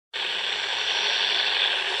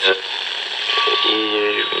Empire.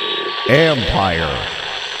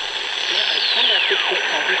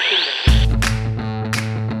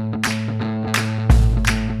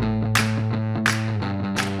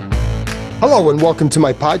 Hello and welcome to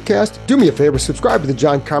my podcast. Do me a favor, subscribe to the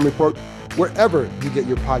John Carm Report wherever you get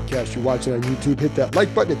your podcast. You're watching on YouTube, hit that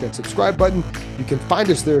like button, hit that subscribe button. You can find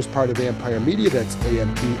us there as part of Empire Media. That's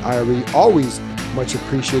AMPIRE. Always much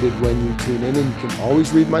appreciated when you tune in, and you can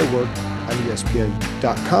always read my work on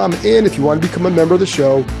ESPN.com. And if you want to become a member of the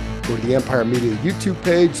show, go to the Empire Media YouTube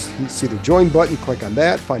page, you see the join button, click on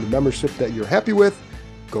that, find a membership that you're happy with,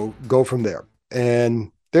 go from there.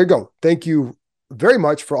 And there you go. Thank you very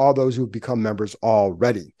much for all those who've become members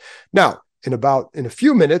already. Now, in a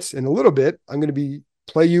few minutes, in a little bit, I'm going to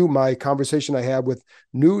play you my conversation I had with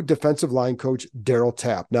new defensive line coach Darryl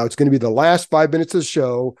Tapp. Now, it's going to be the last 5 minutes of the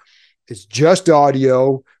show. It's just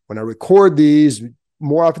audio. When I record these,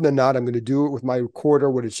 more often than not, I'm going to do it with my recorder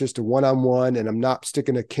when it's just a one-on-one, and I'm not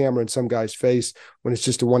sticking a camera in some guy's face when it's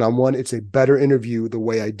just a one-on-one. It's a better interview the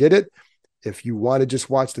way I did it. If you want to just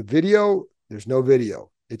watch the video, there's no video.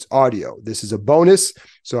 It's audio. This is a bonus.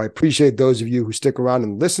 So I appreciate those of you who stick around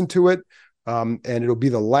and listen to it. And it'll be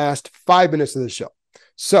the last 5 minutes of the show.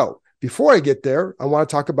 So before I get there, I want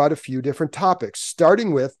to talk about a few different topics,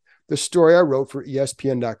 starting with the story I wrote for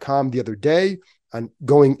ESPN.com the other day on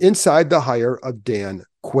going inside the hire of Dan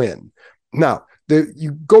Quinn. Now,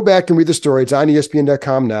 you go back and read the story. It's on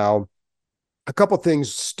ESPN.com now. A couple of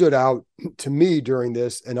things stood out to me during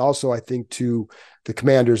this, and also I think to the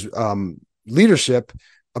Commanders' leadership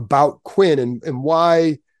about Quinn and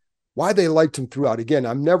why they liked him throughout. Again,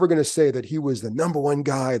 I'm never going to say that he was the number one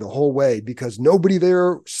guy the whole way, because nobody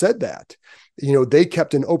there said that. You know, they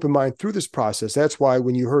kept an open mind through this process. That's why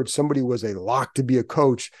when you heard somebody was a lock to be a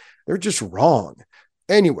coach, they're just wrong.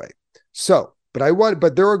 Anyway, so, but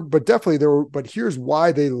here's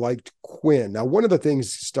why they liked Quinn. Now, one of the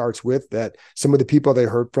things starts with that some of the people they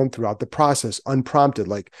heard from throughout the process, unprompted,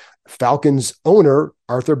 like Falcons owner,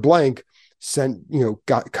 Arthur Blank,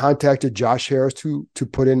 contacted Josh Harris to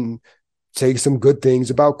say some good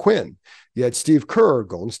things about Quinn. You had Steve Kerr,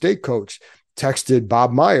 Golden State coach, texted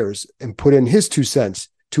Bob Myers and put in his 2 cents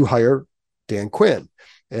to hire Dan Quinn.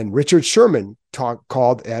 And Richard Sherman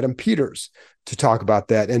called Adam Peters to talk about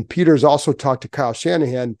that. And Peters also talked to Kyle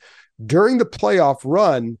Shanahan during the playoff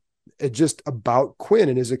run, just about Quinn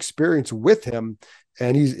and his experience with him.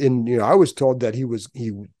 And I was told that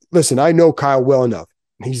listen, I know Kyle well enough.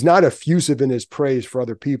 He's not effusive in his praise for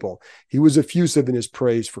other people. He was effusive in his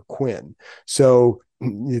praise for Quinn. So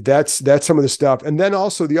that's some of the stuff. And then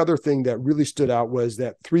also the other thing that really stood out was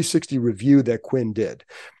that 360 review that Quinn did.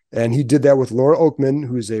 And he did that with Laura Oakman,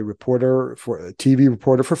 who's a TV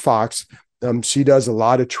reporter for Fox. She does a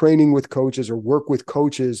lot of training with coaches or work with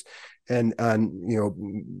coaches and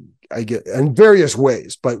in various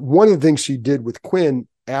ways. But one of the things she did with Quinn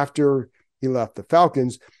after he left the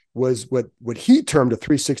Falcons was what he termed a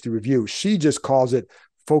 360 review. She just calls it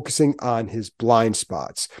focusing on his blind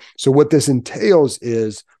spots. So what this entails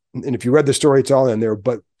is, and if you read the story, it's all in there,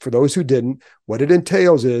 but for those who didn't, what it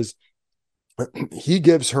entails is he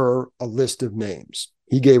gives her a list of names.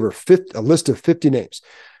 He gave her a list of 50 names.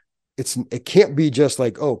 It can't be just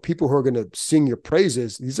like, oh, people who are going to sing your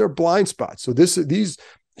praises. These are blind spots. So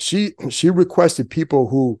she requested people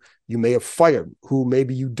who you may have fired, who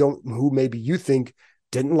maybe you think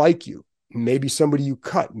didn't like you, maybe somebody you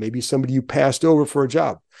cut, maybe somebody you passed over for a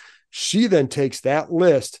job. She then takes that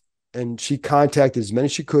list and she contacted as many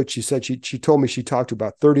as she could. She said she told me she talked to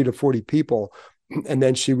about 30 to 40 people, and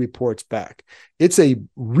then she reports back. It's a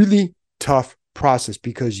really tough process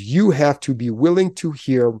because you have to be willing to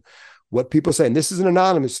hear what people say. And this isn't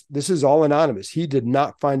anonymous. This is all anonymous. He did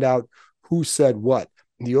not find out who said what.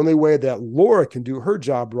 The only way that Laura can do her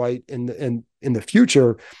job right in the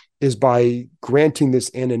future is by granting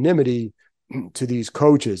this anonymity to these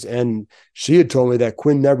coaches. And she had told me that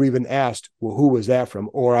Quinn never even asked, well, who was that from?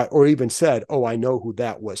 Or even said, oh, I know who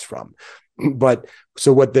that was from. But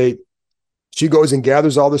so she goes and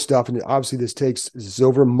gathers all this stuff. And obviously this is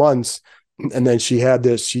over months. And then she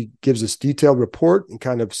gives this detailed report and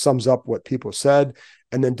kind of sums up what people said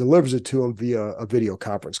and then delivers it to him via a video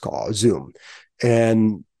conference call, a Zoom.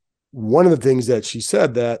 And one of the things that she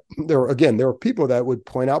said that there were people that would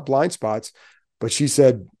point out blind spots, but she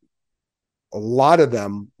said a lot of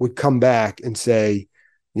them would come back and say,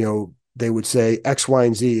 they would say X, Y,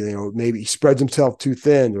 and Z, maybe he spreads himself too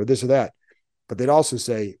thin or this or that, but they'd also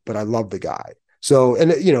say, but I love the guy. So,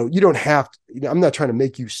 and you don't have to, I'm not trying to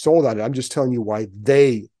make you sold on it. I'm just telling you why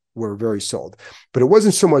they were very sold. But it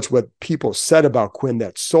wasn't so much what people said about Quinn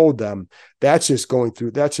that sold them. That's just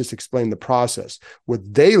explaining the process.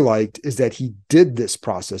 What they liked is that he did this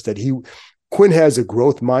process, Quinn has a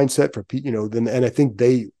growth mindset for, and I think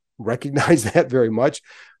they recognize that very much,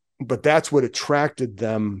 but that's what attracted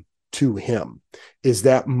them to him, is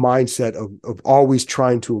that mindset of always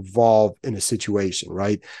trying to evolve in a situation,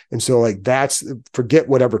 right? And so forget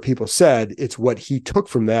whatever people said, it's what he took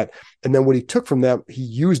from that. And then what he took from that, he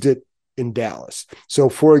used it in Dallas. So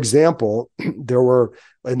for example, there were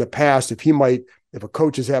in the past, if a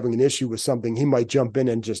coach is having an issue with something, he might jump in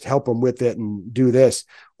and just help him with it and do this,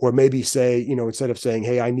 or maybe say, instead of saying,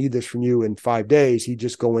 hey, I need this from you in 5 days, he'd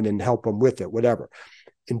just go in and help him with it, whatever.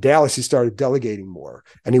 In Dallas, he started delegating more,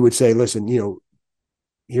 and he would say, listen,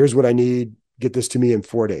 here's what I need, get this to me in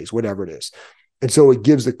 4 days, whatever it is. And so it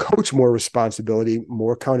gives the coach more responsibility,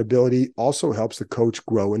 more accountability, also helps the coach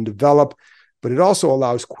grow and develop, but it also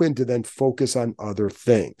allows Quinn to then focus on other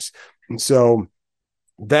things. And so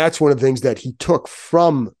that's one of the things that he took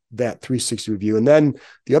from that 360 review. And then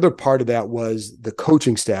the other part of that was the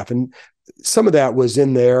coaching staff. And some of that was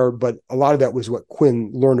in there, but a lot of that was what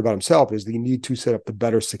Quinn learned about himself, is that you need to set up the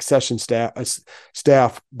better succession staff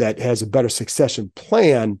that has a better succession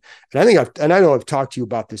plan. And I know I've talked to you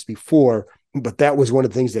about this before, but that was one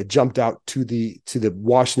of the things that jumped out to the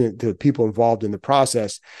people involved in the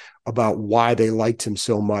process about why they liked him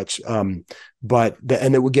so much. Again,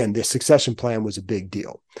 the succession plan was a big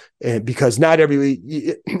deal, and because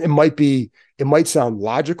it might sound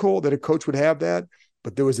logical that a coach would have that,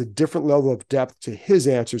 but there was a different level of depth to his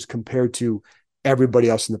answers compared to everybody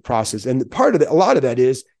else in the process. And a lot of that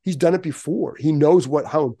is he's done it before. He knows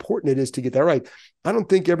how important it is to get that right. I don't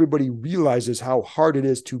think everybody realizes how hard it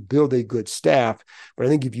is to build a good staff, but I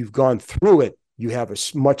think if you've gone through it, you have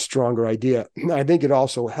a much stronger idea. I think it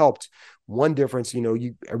also helped. One difference,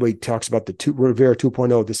 everybody talks about the Rivera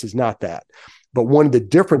 2.0. This is not that. But one of the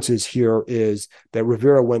differences here is that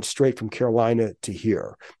Rivera went straight from Carolina to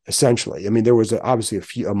here, essentially. I mean, there was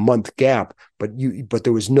obviously a month gap, but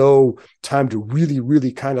there was no time to really,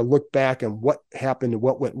 really kind of look back and what happened and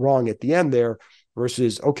what went wrong at the end there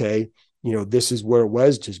versus, okay, this is where it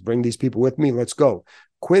was. Just bring these people with me. Let's go.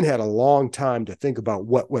 Quinn had a long time to think about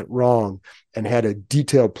what went wrong and had a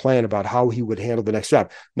detailed plan about how he would handle the next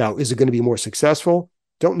job. Now, is it going to be more successful?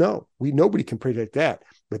 Don't know. Nobody can predict that,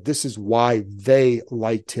 but this is why they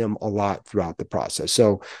liked him a lot throughout the process.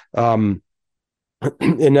 So, and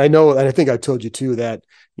I know, and I think I told you too, that,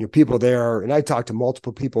 people there, and I talked to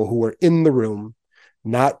multiple people who were in the room,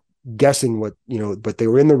 not guessing but they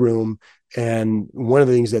were in the room. And one of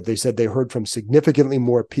the things that they said, they heard from significantly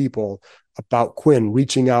more people about Quinn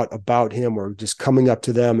reaching out about him or just coming up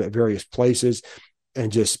to them at various places and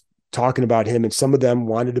just talking about him. And some of them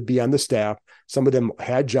wanted to be on the staff. Some of them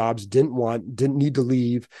had jobs, didn't need to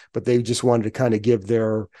leave, but they just wanted to kind of give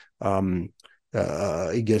their,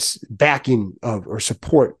 backing or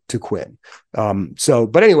support to Quinn.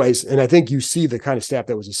 But anyways, and I think you see the kind of staff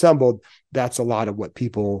that was assembled. That's a lot of what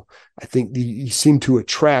people, I think you seem to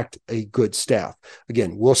attract a good staff.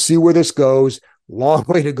 Again, we'll see where this goes. Long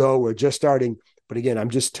way to go. We're just starting. But again, I'm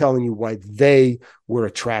just telling you why they were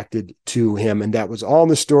attracted to him. And that was all in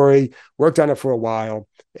the story. Worked on it for a while.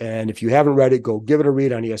 And if you haven't read it, go give it a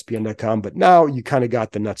read on ESPN.com. But now you kind of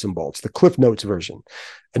got the nuts and bolts, the Cliff Notes version.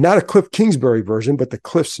 And not a Cliff Kingsbury version, but the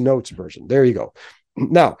Cliff's Notes version. There you go.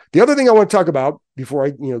 Now, the other thing I want to talk about before I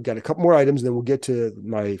get a couple more items, and then we'll get to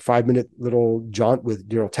my 5-minute little jaunt with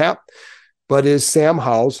Darryl Tapp, but is Sam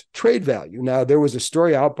Howell's trade value. Now, there was a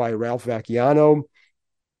story out by Ralph Vacchiano.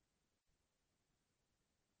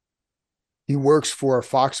 He works for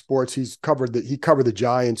Fox Sports. He covered the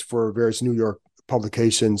Giants for various New York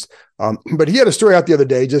publications. But he had a story out the other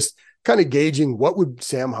day, just kind of gauging what would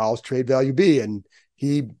Sam Howell's trade value be. And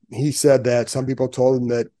he said that some people told him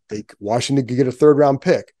that Washington could get a 3rd-round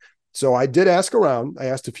pick. So I did ask around. I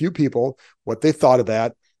asked a few people what they thought of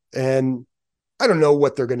that. And I don't know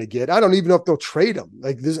what they're going to get. I don't even know if they'll trade him.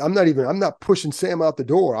 Like this, I'm not pushing Sam out the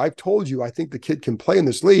door. I've told you, I think the kid can play in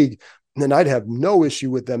this league. And then I'd have no issue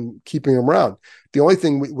with them keeping him around. The only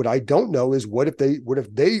thing what I don't know is what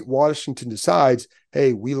if Washington decides,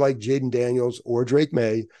 hey, we like Jaden Daniels or Drake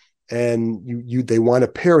May, and they want to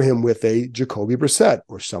pair him with a Jacoby Brissett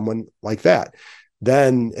or someone like that.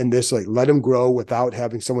 Then, and this, let him grow without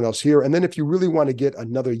having someone else here. And then if you really want to get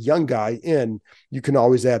another young guy in, you can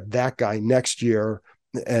always add that guy next year.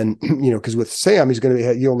 And, because with Sam, he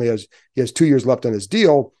has 2 years left on his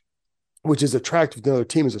deal, which is attractive to another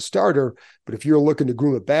team as a starter. But if you're looking to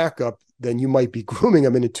groom a backup, then you might be grooming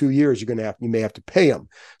him, and in 2 years, you may have to pay him.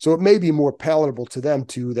 So it may be more palatable to them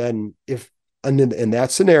to then, if in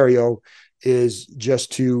that scenario is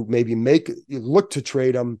just to maybe look to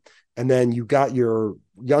trade them. And then you got your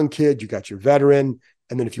young kid, you got your veteran.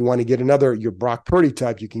 And then if you want to get your Brock Purdy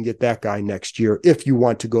type, you can get that guy next year if you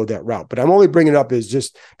want to go that route. But I'm only bringing it up is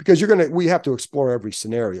just because we have to explore every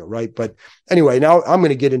scenario, right? But anyway, now I'm going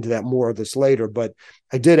to get into that more of this later. But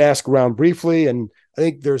I did ask around briefly, and I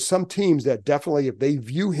think there's some teams that definitely, if they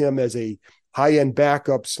view him as a high-end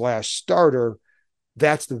backup / starter,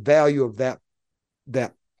 that's the value of that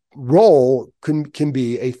role can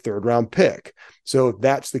be a third round pick. So if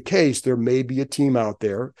that's the case, there may be a team out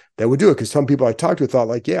there that would do it. Because some people I talked to thought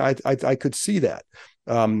like, yeah, I could see that.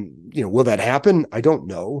 Will that happen? I don't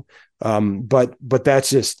know. But that's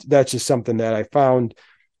just something that I found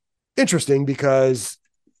interesting because,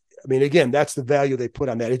 I mean, again, that's the value they put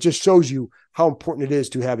on that. It just shows you how important it is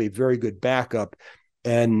to have a very good backup.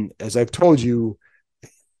 And as I've told you,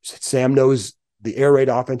 Sam knows the air raid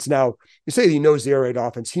offense. Now, you say he knows the air raid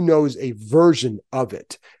offense. He knows a version of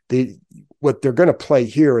it. What they're going to play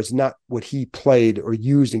here is not what he played or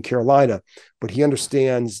used in Carolina, but he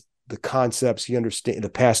understands the concepts. He understands the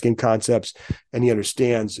pass game concepts, and he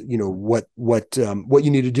understands, what you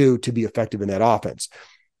need to do to be effective in that offense.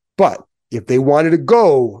 But if they wanted to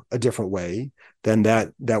go a different way, then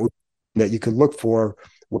that you could look for.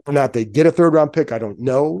 Whether or not they get a third round pick, I don't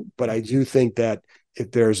know, but I do think that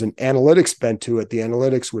if there's an analytics bent to it, the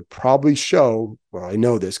analytics would probably show, well, I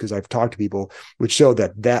know this because I've talked to people, would show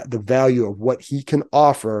that the value of what he can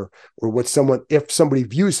offer, or if somebody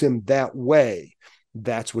views him that way,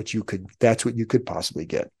 that's what you could possibly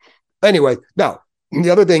get. Anyway, now the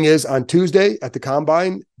other thing is on Tuesday at the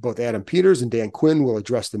Combine, both Adam Peters and Dan Quinn will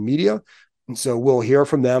address the media. And so we'll hear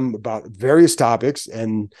from them about various topics,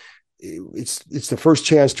 and it's the first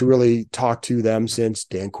chance to really talk to them since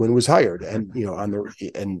Dan Quinn was hired, and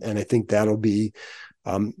and I think that'll be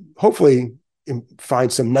hopefully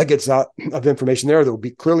find some nuggets of information there that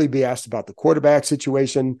will clearly be asked about the quarterback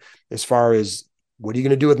situation as far as what are you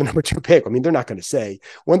going to do with the number 2 pick? I mean, they're not going to say.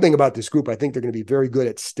 One thing about this group, I think they're going to be very good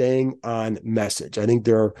at staying on message. I think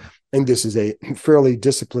this is a fairly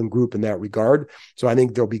disciplined group in that regard. So I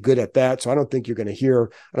think they'll be good at that. So I don't think you're going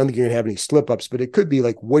to have any slip ups, but it could be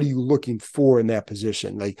like, what are you looking for in that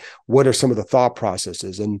position? Like, what are some of the thought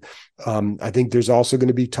processes? And I think there's also going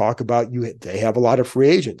to be talk about they have a lot of free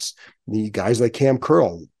agents, the guys like Cam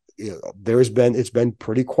Curl. It's been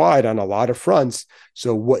pretty quiet on a lot of fronts.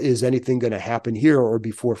 So what is anything going to happen here or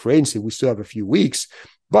before free agency? We still have a few weeks,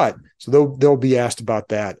 but so they'll be asked about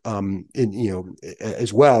that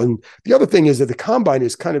as well. And the other thing is that the Combine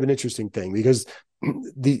is kind of an interesting thing because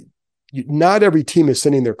not every team is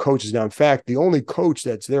sending their coaches now. In fact, the only coach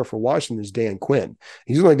that's there for Washington is Dan Quinn.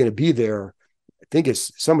 He's only going to be there. I think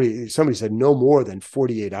it's somebody said no more than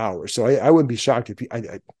 48 hours. So I wouldn't be shocked if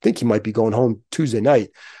I think he might be going home Tuesday night.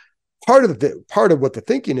 Part of what the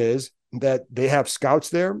thinking is that they have scouts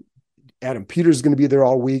there. Adam Peters is going to be there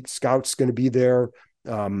all week. Scouts going to be there.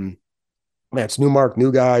 Lance Newmark,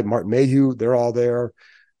 new guy, Martin Mayhew, they're all there.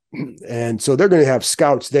 And so they're going to have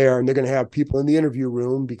scouts there, and they're going to have people in the interview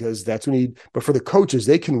room because that's what but for the coaches,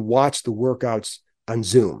 they can watch the workouts on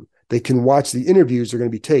Zoom. They can watch the interviews. They're going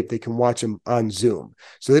to be taped. They can watch them on Zoom.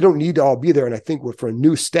 So they don't need to all be there. And I think for a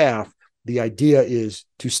new staff, the idea is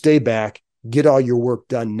to stay back, get all your work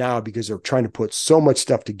done now because they're trying to put so much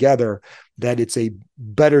stuff together that it's a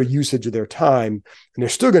better usage of their time. And they're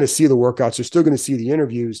still going to see the workouts. They're still going to see the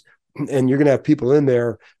interviews, and you're going to have people in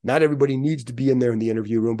there. Not everybody needs to be in there in the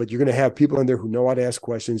interview room, but you're going to have people in there who know how to ask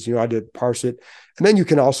questions, how to parse it. And then you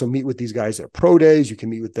can also meet with these guys at pro days. You can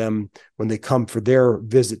meet with them when they come for their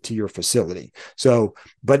visit to your facility. So,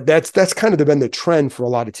 but that's kind of been the trend for a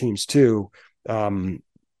lot of teams too.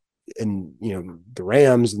 And the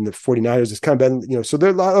Rams and the 49ers, it's kind of been, so there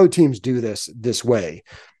are a lot of other teams do this way.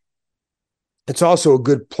 It's also a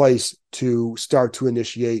good place to start to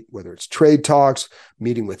initiate, whether it's trade talks,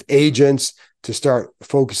 meeting with agents, to start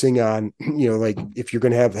focusing on, like if you're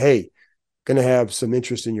going to have some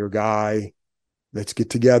interest in your guy, let's get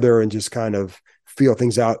together and just kind of feel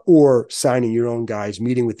things out, or signing your own guys,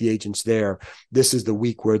 meeting with the agents there. This is the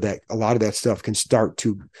week where a lot of that stuff can start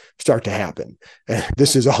to happen. And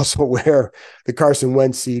this is also where the Carson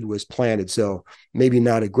Wentz seed was planted. So maybe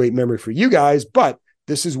not a great memory for you guys, but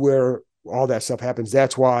this is where all that stuff happens.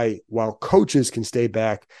 That's why while coaches can stay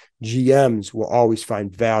back, GMs will always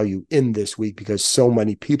find value in this week because so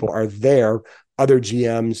many people are there, other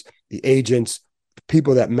GMs, the agents,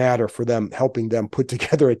 people that matter for them, helping them put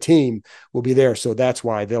together a team will be there. So that's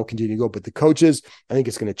why they'll continue to go. But the coaches, I think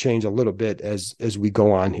it's going to change a little bit as we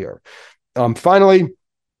go on here. Finally,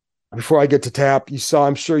 before I get to Tapp,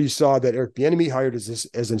 I'm sure you saw that Eric Bieniemy hired as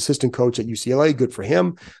an assistant coach at UCLA. Good for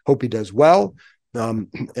him. Hope he does well.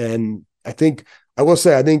 And I will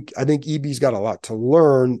say, I think EB's got a lot to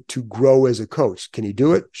learn to grow as a coach. Can he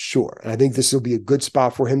do it? Sure. And I think this will be a good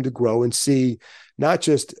spot for him to grow and see, not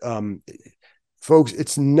just folks,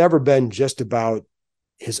 it's never been just about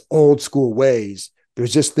his old school ways.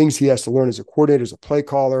 There's just things he has to learn as a coordinator, as a play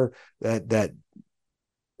caller, that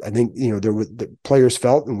I think, the players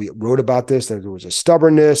felt, and we wrote about this, that there was a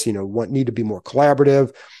stubbornness, what need to be more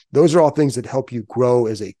collaborative. Those are all things that help you grow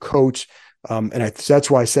as a coach. That's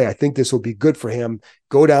why I say, I think this will be good for him.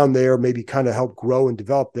 Go down there, maybe kind of help grow and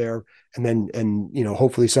develop there. And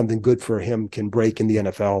hopefully something good for him can break in the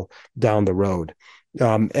NFL down the road.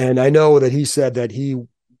 And I know that he said that he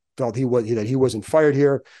felt that he wasn't fired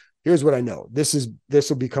here. Here's what I know. This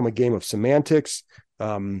will become a game of semantics.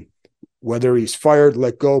 Whether he's fired,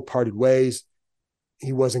 let go, parted ways,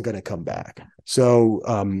 he wasn't going to come back. So,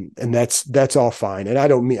 and that's all fine. And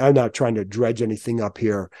I'm not trying to dredge anything up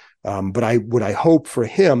here. But what I hope for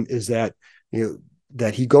him is that,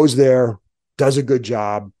 that he goes there, does a good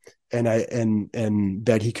job, and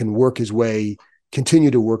that he can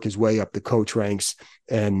continue to work his way up the coach ranks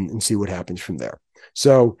and see what happens from there.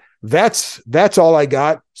 So that's all I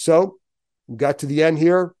got. So we got to the end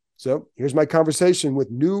here. So here's my conversation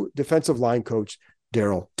with new defensive line coach,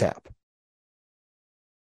 Darryl Tapp.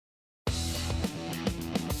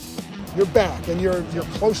 You're back and you're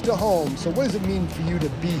close to home. So what does it mean for you to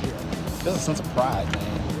be here? There's a sense of pride,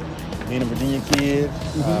 man. Being a Virginia kid,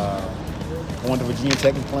 going to Virginia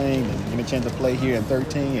Tech and playing, and getting a chance to play here in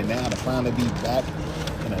 13, and now to finally be back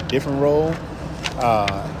in a different role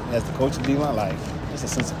as the coach of D-line, like, it's a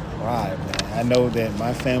sense of pride, man. I know that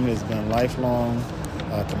my family has been lifelong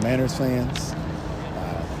Commanders fans.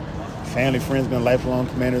 Family, friends been lifelong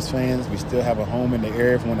Commanders fans. We still have a home in the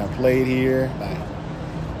area from when I played here. Like,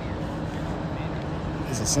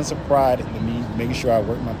 it's a sense of pride in me making sure I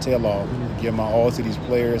work my tail off and give my all to these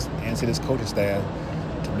players and to this coaching staff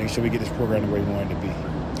to make sure we get this program the way we want it to be.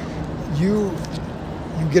 You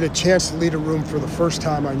get a chance to lead a room for the first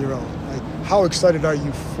time on your own. Like, how excited are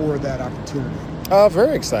you for that opportunity?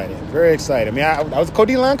 Very excited. Very excited. I mean, I was a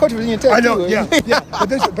co-D-line coach at Virginia Tech. I know, too. yeah.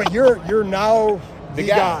 But you're now the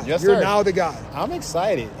guy. Yes, you're sir. now the guy. I'm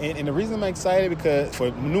excited. And the reason I'm excited, because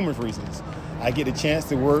for numerous reasons. I get a chance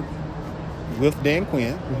to work with Dan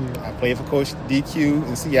Quinn. I played for Coach DQ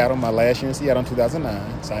in Seattle, my last year in Seattle in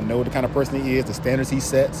 2009. So I know the kind of person he is, the standards he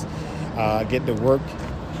sets. I get to work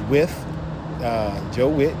with Joe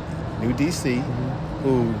Witt, new DC,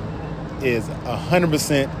 who is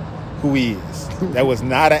 100% who he is. That was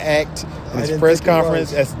not an act in his press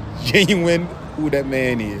conference. That's genuine who that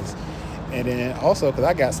man is. And then also, because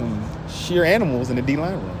I got some sheer animals in the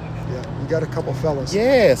D-line room. Yeah, you got a couple fellas.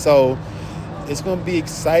 Yeah, so it's going to be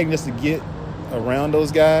exciting just to get around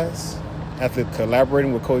those guys after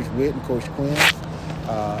collaborating with Coach Witt and Coach Quinn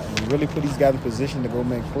and really put these guys in position to go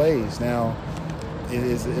make plays. Now,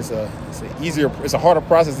 it's a harder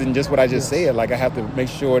process than just what I just said. Like, I have to make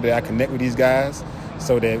sure that I connect with these guys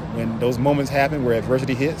so that when those moments happen where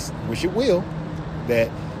adversity hits, which it will, that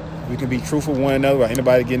we can be truthful with one another without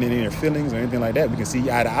anybody getting in their feelings or anything like that. We can see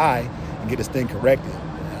eye to eye and get this thing corrected.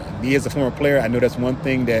 Me as a former player, I know that's one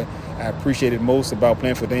thing that I appreciated most about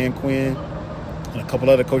playing for Dan Quinn and a couple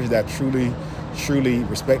other coaches that I truly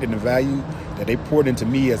respected and valued, that they poured into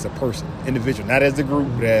me as a person, individual, not as a group,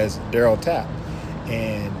 but as Darryl Tapp.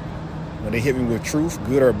 And when they hit me with truth,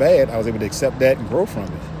 good or bad, I was able to accept that and grow from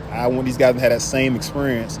it. I want these guys to have that same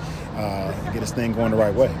experience and get this thing going the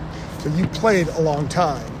right way. So you played a long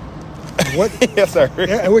time. What? Yes, sir.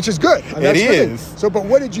 Yeah, which is good. I mean, it is. So, but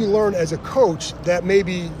what did you learn as a coach that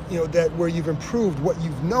maybe, that where you've improved what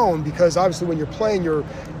you've known? Because obviously when you're playing,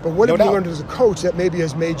 but what have you learned as a coach that maybe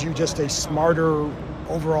has made you just a smarter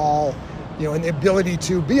overall, and the ability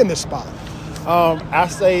to be in this spot? I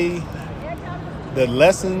say the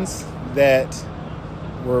lessons that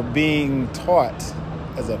were being taught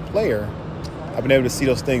as a player, I've been able to see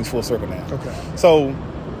those things full circle now. Okay. So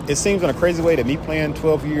it seems in a crazy way that me playing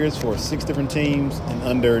 12 years for 6 different teams and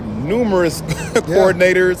under numerous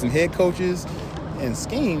coordinators and head coaches and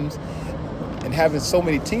schemes and having so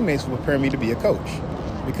many teammates will prepare me to be a coach,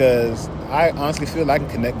 because I honestly feel I can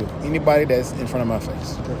connect with anybody that's in front of my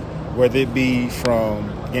face. Okay. Whether it be from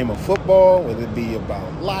a game of football, whether it be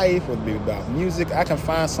about life, whether it be about music, I can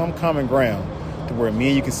find some common ground to where me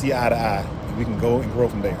and you can see eye to eye and we can go and grow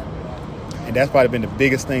from there. And that's probably been the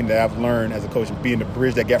biggest thing that I've learned as a coach, being the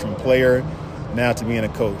bridge that got from player now to being a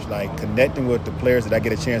coach, like connecting with the players that I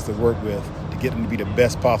get a chance to work with to get them to be the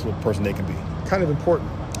best possible person they can be. Kind of important.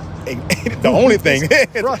 the only thing.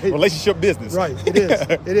 Right. Relationship business. Right. It is.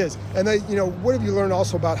 It is. And then, what have you learned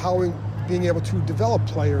also about being able to develop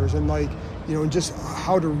players and and just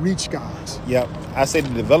how to reach guys? Yep. I say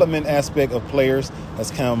the development aspect of players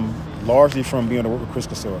has come largely from being able to work with Chris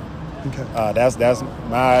Casora. Okay. That's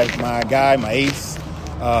my guy, my ace,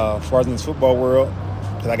 as far as in this football world,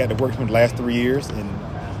 because I got to work with him the last 3 years. And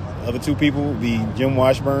the other two people would be Jim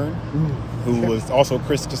Washburn, who was also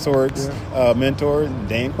Chris Casora's mentor, and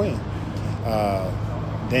Dan Quinn.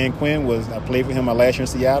 Dan Quinn I played for him my last year in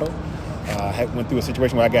Seattle. I went through a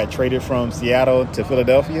situation where I got traded from Seattle to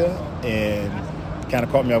Philadelphia and kind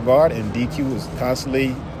of caught me off guard. And DQ was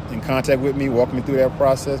constantly in contact with me, walking me through that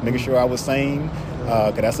process, making sure I was sane.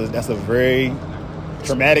 Because that's a very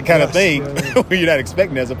traumatic kind of thing when you're not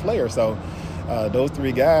expecting as a player. So those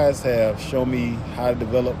three guys have shown me how to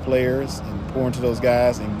develop players and pour into those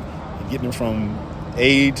guys and get them from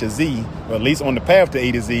A to Z, or at least on the path to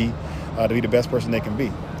A to Z, to be the best person they can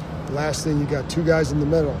be. Last thing, you got two guys in the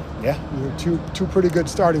middle. Yeah. Two pretty good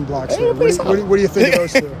starting blocks there. What do you think of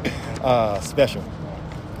those two? Special.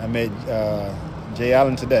 I met Jay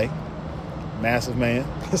Allen today. Massive man.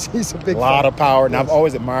 He's a big lot of power. And yes. I've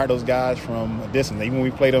always admired those guys from a distance. Even when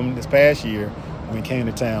we played them this past year, when we came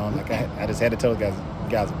to town, I just had to tell those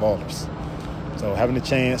guys are ballers. So having the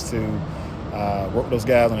chance to work with those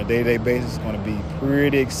guys on a day-to-day basis is going to be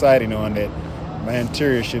pretty exciting, knowing that my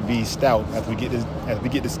interior should be stout as we get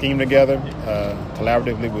this scheme together,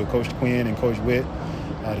 collaboratively with Coach Quinn and Coach Witt,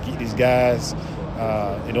 to get these guys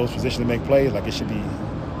in those positions to make plays. It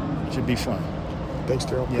should be fun. Thanks,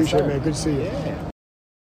 Darryl. Yes, Appreciate sir. it, man. Good to see you. Yeah.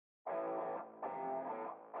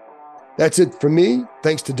 That's it from me.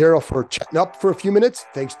 Thanks to Darryl for chatting up for a few minutes.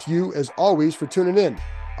 Thanks to you, as always, for tuning in.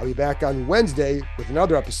 I'll be back on Wednesday with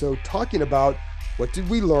another episode talking about what did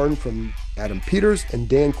we learn from Adam Peters and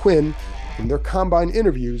Dan Quinn from their combine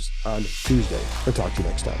interviews on Tuesday. I'll talk to you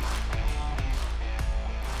next time.